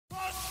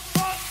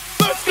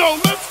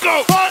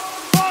go.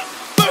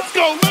 Let's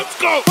go. Let's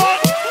go.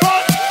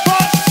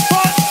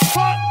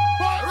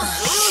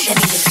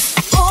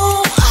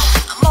 Ooh,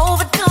 I'm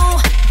overdue.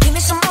 Give me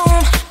some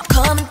room. I'm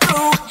coming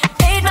through.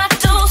 Paid my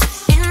dues.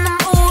 In the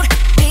mood.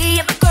 Me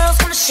and my girls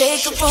gonna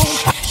shake the room.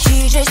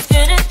 DJ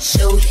spinning.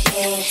 Show your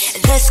head.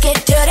 Let's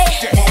get dirty.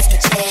 Let's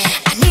pretend.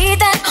 I need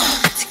that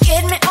to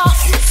get me off.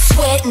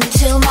 Sweating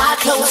till my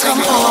clothes come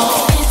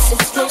off. It's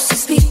explosive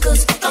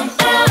speakers. I'm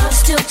down.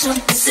 Still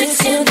jumping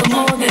 6 in the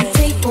morning.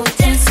 People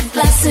dancing.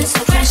 Glasses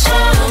of pressure.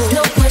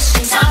 No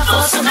questions. Time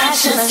for some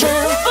action. Bounce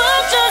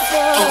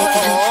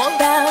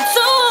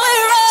away,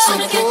 so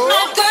to get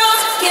my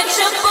girls, get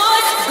your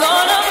boys,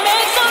 gonna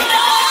make some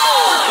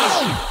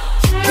noise.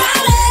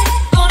 Rally,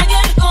 gonna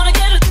get it,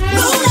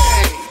 move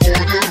it.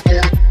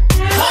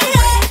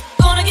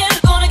 Gonna get it,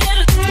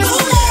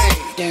 move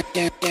it.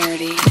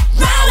 Dirty.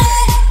 Rally,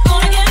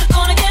 gonna get it,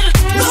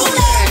 move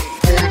it.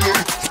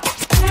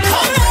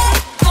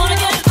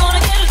 Gonna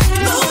get it,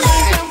 move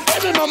it.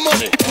 Give me my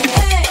money.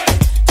 Hey,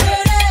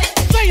 dirty.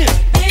 Sing it.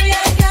 Baby, I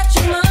got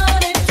your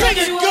money. Sing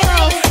it,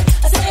 girls.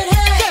 I said,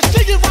 hey. Just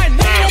sing it right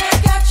now. I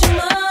got your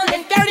money.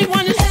 And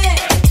 31 is Hey,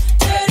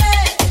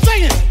 dirty.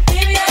 sing it.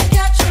 Baby, I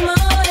got your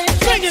money.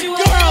 Sing it,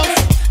 girls.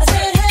 I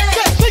said, hey.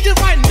 Just sing it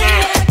right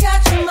now. I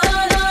got your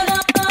money.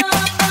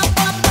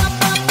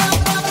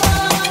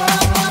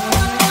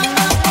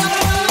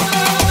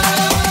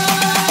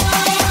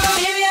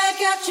 Baby, I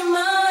got your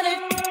money.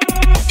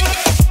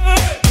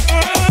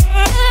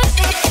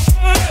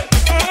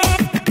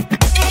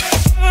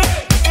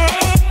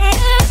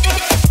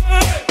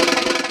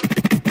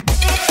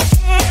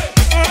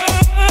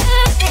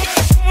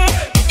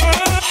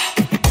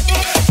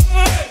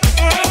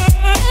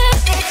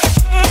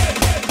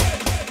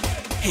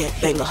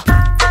 Headbanger.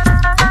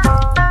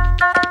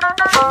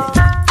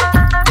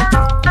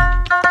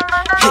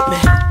 Hit me.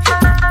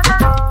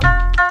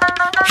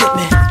 Hit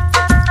me.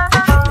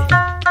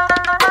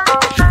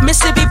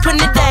 Mississippi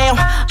putting it down.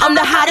 I'm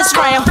the hottest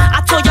round.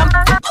 I told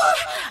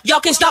y'all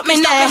can't stop me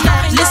now.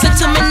 Listen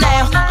to me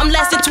now. I'm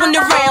lasting 20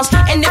 rounds.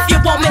 And if you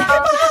want me,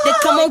 then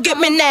come on get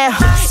me now.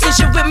 Is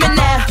you with me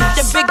now?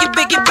 The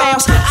biggie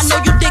bounce. I know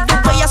you dig the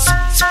way I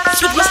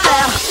switch my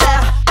style.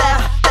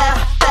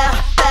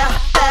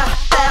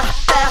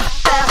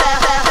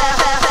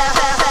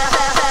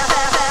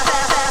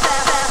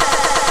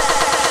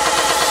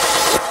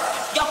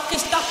 Y'all can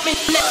stop me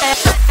now.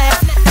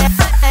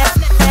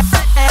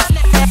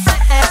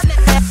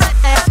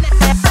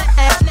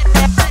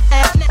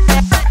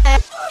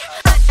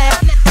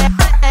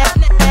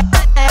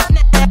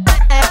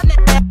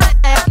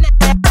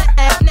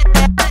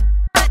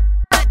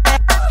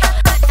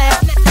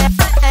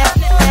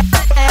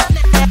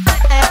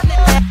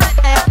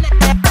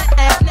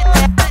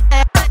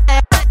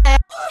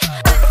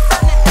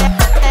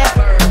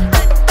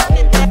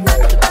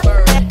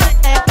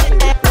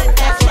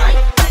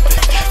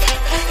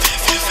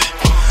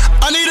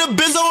 I need a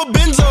Benzo.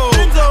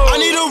 I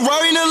need a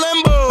Rari in a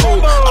Lambo.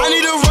 I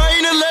need a Rari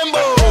in a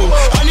Lambo.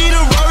 I need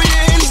a Rari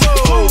in Enzo.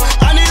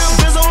 I need a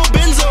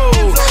Benzo.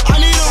 I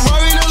need a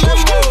Rari in a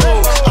Lambo.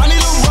 I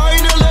need a Rari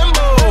in a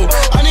Lambo.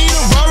 I need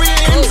a Rari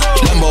in Enzo.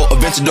 Lambo,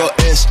 Aventador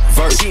S,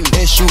 Vert,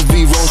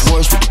 SUV, Rolls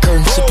Royce with the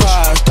curve.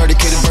 Surprise,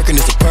 30K to Birkin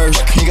is a purse.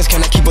 Niggas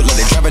cannot keep up like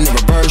they driving in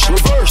reverse.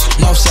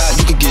 Northside,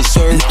 you can get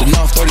served. The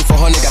North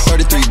 3400 got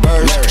 33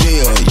 birds.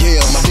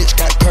 Yeah, my bitch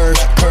got curves.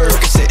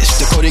 Percocets,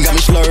 the coding got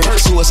me slurred.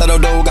 Suicidal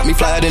dough got me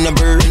flying in a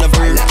bird.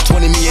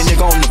 20 million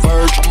nigga on the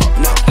verge.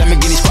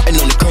 Lamborghini spotting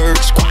on the curb.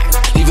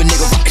 Leave a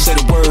nigga rockin', say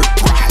the word.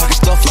 Pocket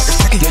stuff like a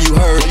stacking, yeah you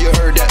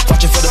heard that.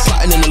 Watching for the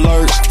plotting and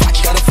alerts.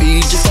 Gotta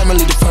feed your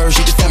family the first,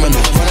 feed your family.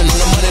 Running on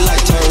the money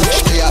like turds.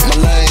 Stay out my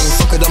lane,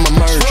 fuck it, I'ma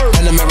merge.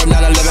 Panamera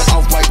 911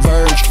 off-white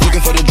verge.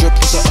 Looking for the drip,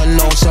 it's an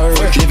unknown surge.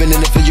 Living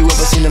in the field, you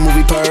ever seen the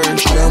movie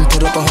Purge? I done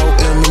put up a whole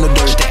M in the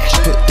dirt. I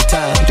put the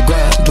time, the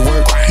grind, the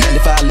work.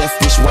 95 left,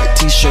 this white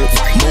t-shirt.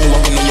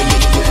 Moonwalking on your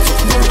bitch, looking for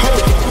work.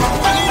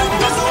 I need a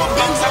Benzo.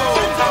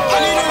 I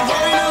need a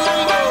Rari in a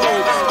Lambo.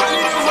 I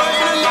need a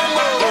Rari in a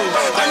Lambo.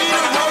 I need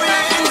a Rari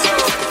in Enzo.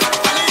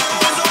 I need a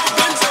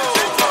Benzo.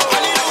 I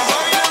need a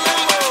Rari in a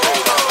Lambo.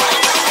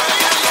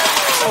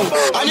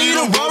 I need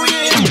a Rari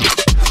in Enzo.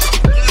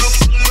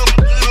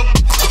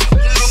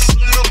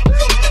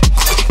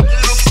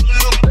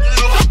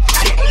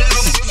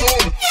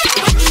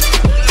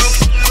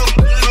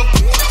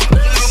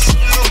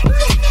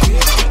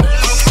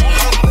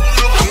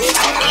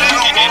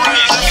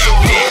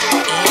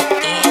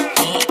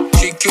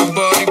 Shake your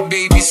body,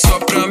 baby, só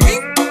pra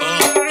mim.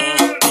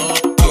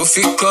 Tô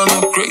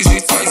ficando crazy,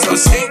 faz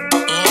assim.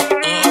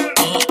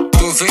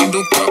 Tô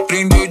vendo que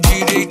aprendeu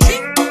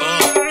direitinho.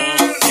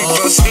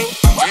 Fica assim.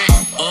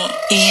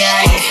 E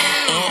aí?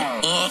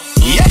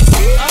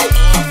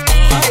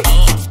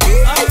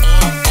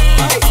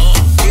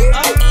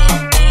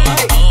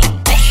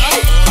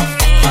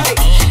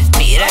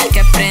 Mira que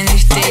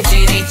aprendiste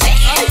direitinho.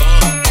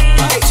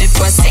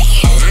 Tipo assim.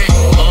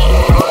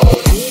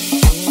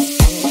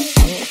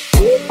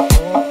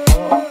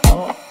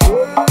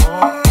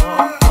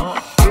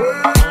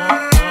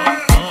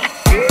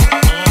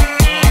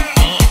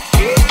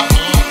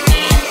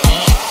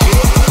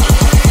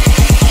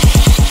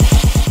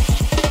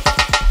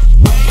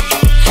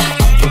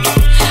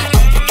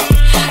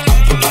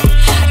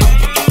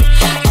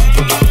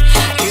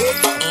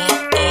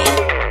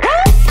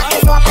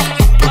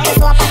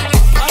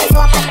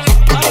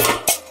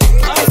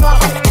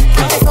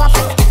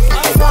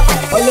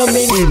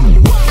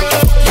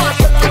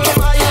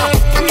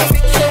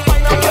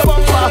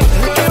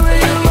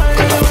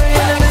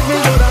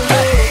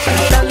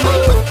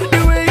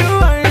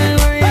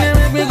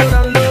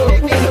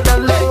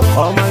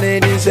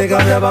 shake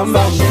up your bum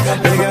bum.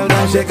 The girl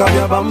them shake up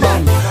your bum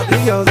bum. The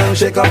girls them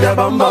shake up your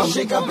bum bum.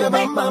 Shake up your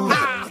bum bum.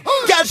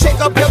 Girl,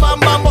 shake up your bum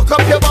bum, walk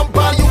up your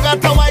bumper. You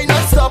got to wine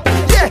and stop.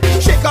 Yeah,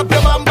 shake up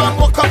your bum bum,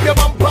 walk up your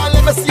bumper.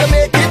 Let me see you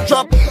make it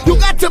drop. You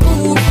got to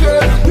move,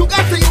 girl. You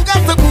got to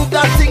move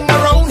that thing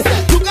around.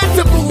 You got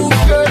to move,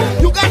 girl.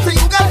 You got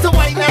to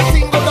wine that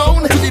thing go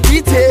down. To the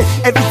beat,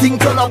 everything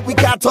turn up, we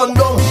can't turn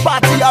down.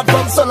 Party hard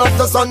from sun up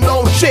to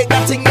sundown. Shake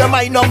that thing, you're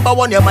my number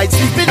one. You might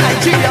sleep in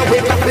Nigeria,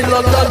 wake up in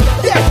London.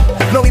 Yeah,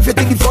 now if you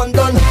think it's fun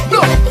done,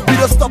 no, we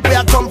don't stop where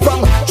I come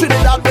from.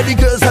 Trinidad where the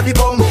girls have the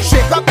bum.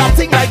 Shake up that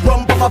thing like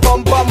rum, pum,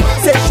 pum, pum.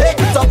 Say shake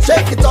it up,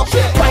 shake it up.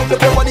 Find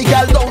up your body,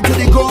 girl, down to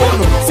the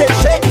ground. Say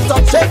shake it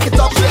up, shake it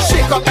up.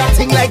 Shake up that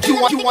thing like you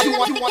want.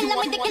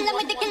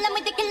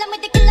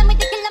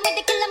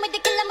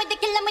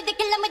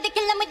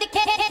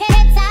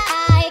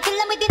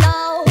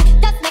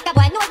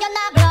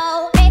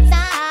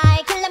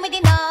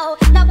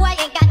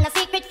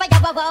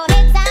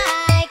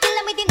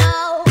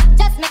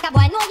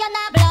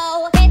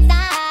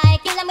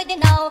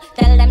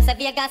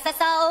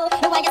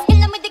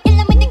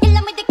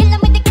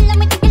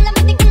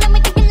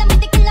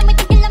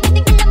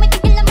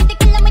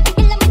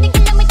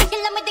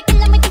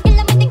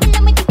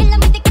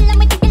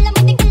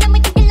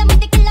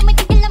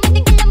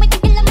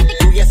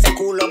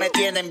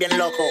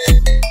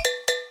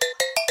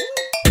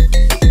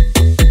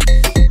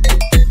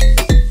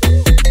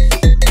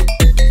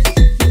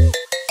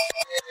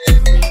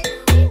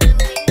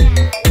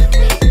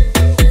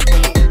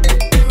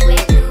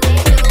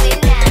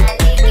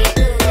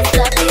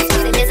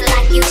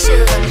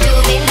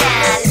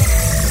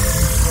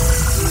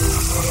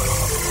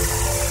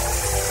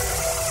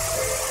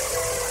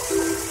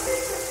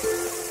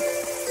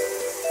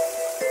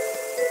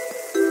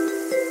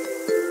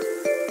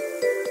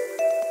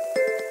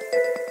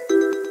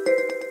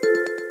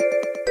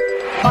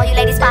 All you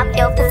ladies pop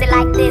your pussy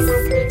like this.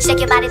 Shake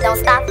your body, don't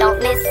stop, don't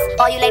miss.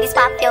 All you ladies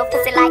pop your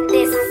pussy like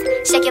this.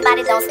 Shake your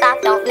body, don't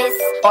stop, don't miss.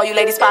 All you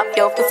ladies pop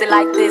your pussy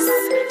like this.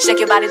 Shake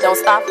your body, don't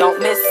stop, don't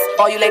miss.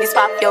 All you ladies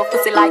pop your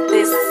pussy like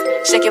this.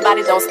 Shake your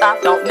body, don't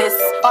stop, don't miss.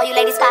 All you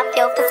ladies pop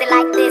your pussy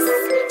like this.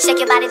 Shake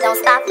your body, don't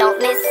stop, don't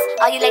miss.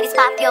 All you ladies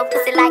pop your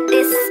pussy like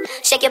this.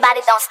 Shake your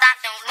body, don't stop,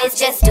 don't miss.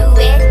 Just do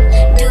it,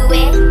 do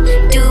it,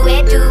 do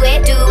it, do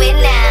it, do it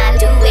now.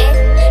 Do it,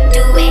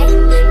 do it,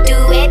 do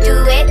it, do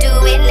it,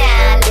 do it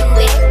now. Do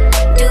it,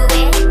 do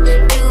it, do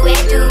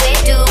it, do it,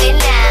 do it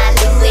now.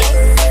 Do it,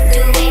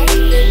 do it,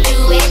 do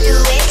it, do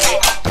it.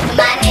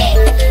 My neck,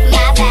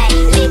 my back,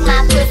 lick my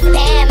pussy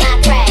and my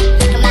crack.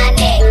 My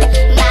neck,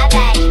 my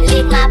back,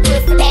 lick my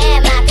pussy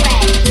and my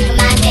crack.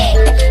 My neck,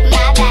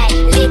 my back,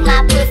 lick my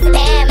pussy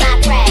and my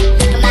crack.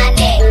 My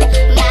neck,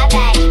 my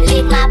back,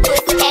 lick my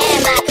pussy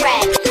and my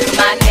crack.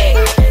 My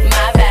neck,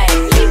 my back,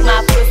 lick my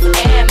pussy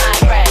and my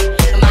crack.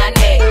 My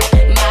neck,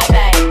 my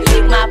back,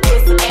 lick my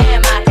pussy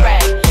and my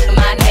crack.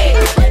 My neck,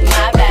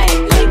 my back,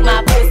 lick my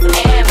pussy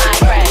and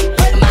my crack.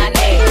 My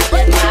neck,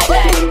 my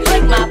back,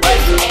 lick my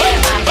pussy and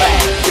my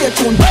crack.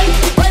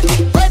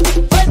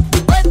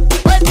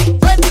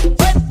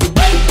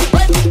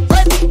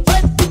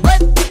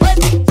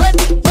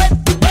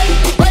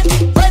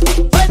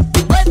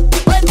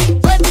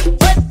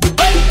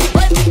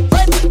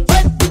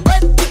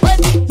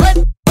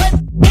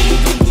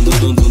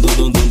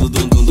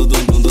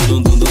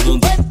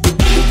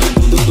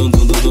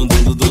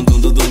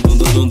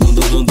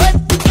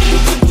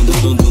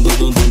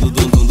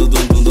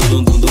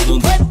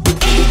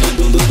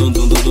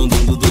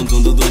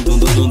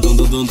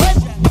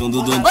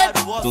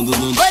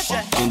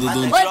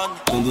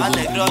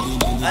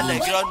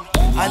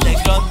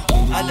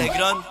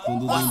 Alegrón,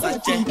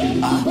 Wasache,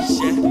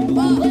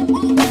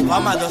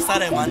 vamos a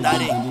danzar en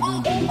mandarín.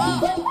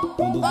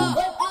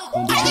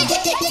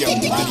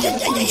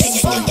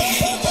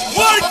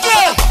 ¿Por qué?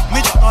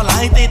 Mi toda la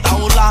gente está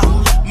hola,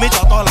 mi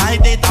toda la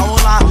gente está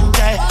hola.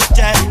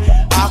 Che,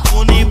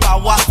 akuni pa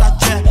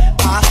Wasache,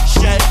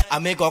 che.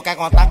 Amigo que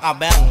conta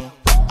cabelo,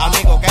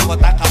 amigo que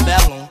conta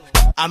cabelo.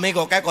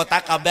 Amigo que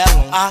corta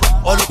cabelo.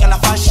 Oh look at la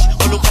faz,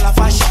 oh look at la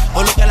faz,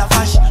 oh look at la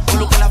faz, oh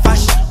look at la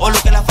faz, oh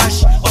look at la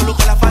faz, oh look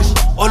at la faz,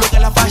 oh look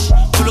at la faz,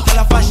 oh look at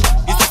la faz.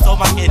 Isso é só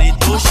uma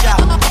queriducha,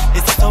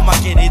 isso é só uma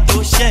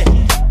queriducha,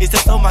 isso é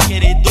só uma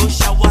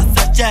queriducha.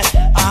 Wasache,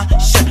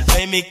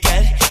 vem me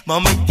quer,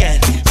 mami quer,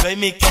 vem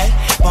me quer,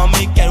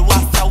 mami quer.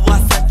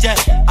 Wasache,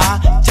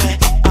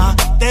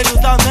 tem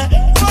ilusão,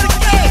 né? Por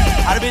quê?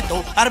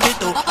 Árbitro,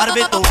 árbitro,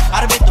 árbitro,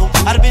 árbitro,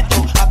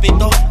 árbitro,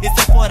 árbitro. Isso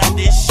é fora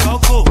de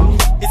jogo.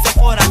 Isso é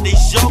fora de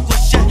jogo,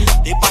 che.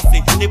 Te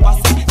passe, te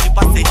passe, te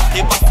passe,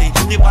 te passe,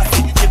 te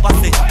passe, te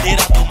passe.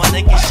 Tira do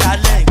mané que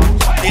chale,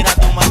 tira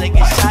do mané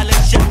que chale,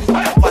 che.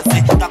 Tá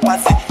quase, tá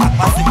quase, tá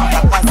quase,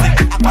 tá quase,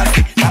 tá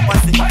quase, tá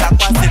quase, tá quase, tá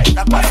quase,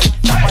 tá quase,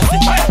 tá quase,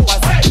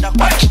 tá quase, tá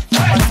quase.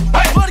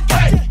 Por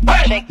quê?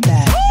 Shake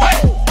that.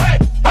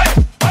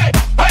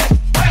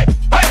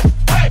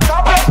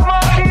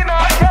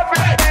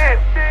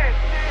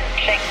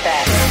 Shake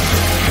that.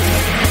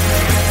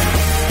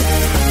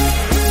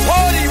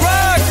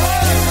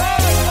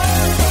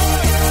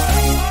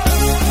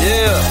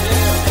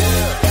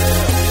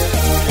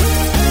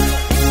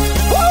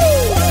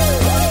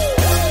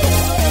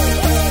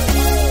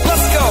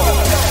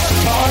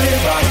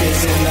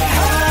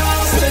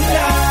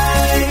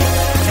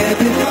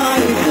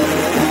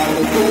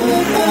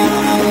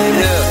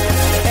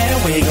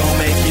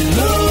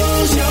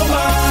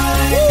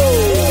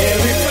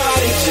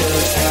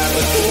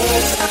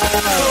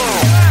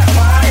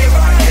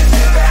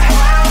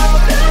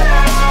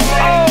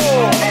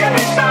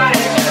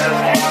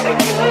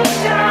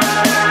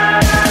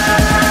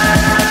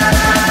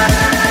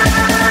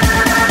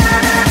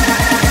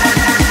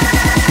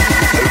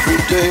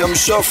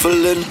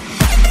 shuffling.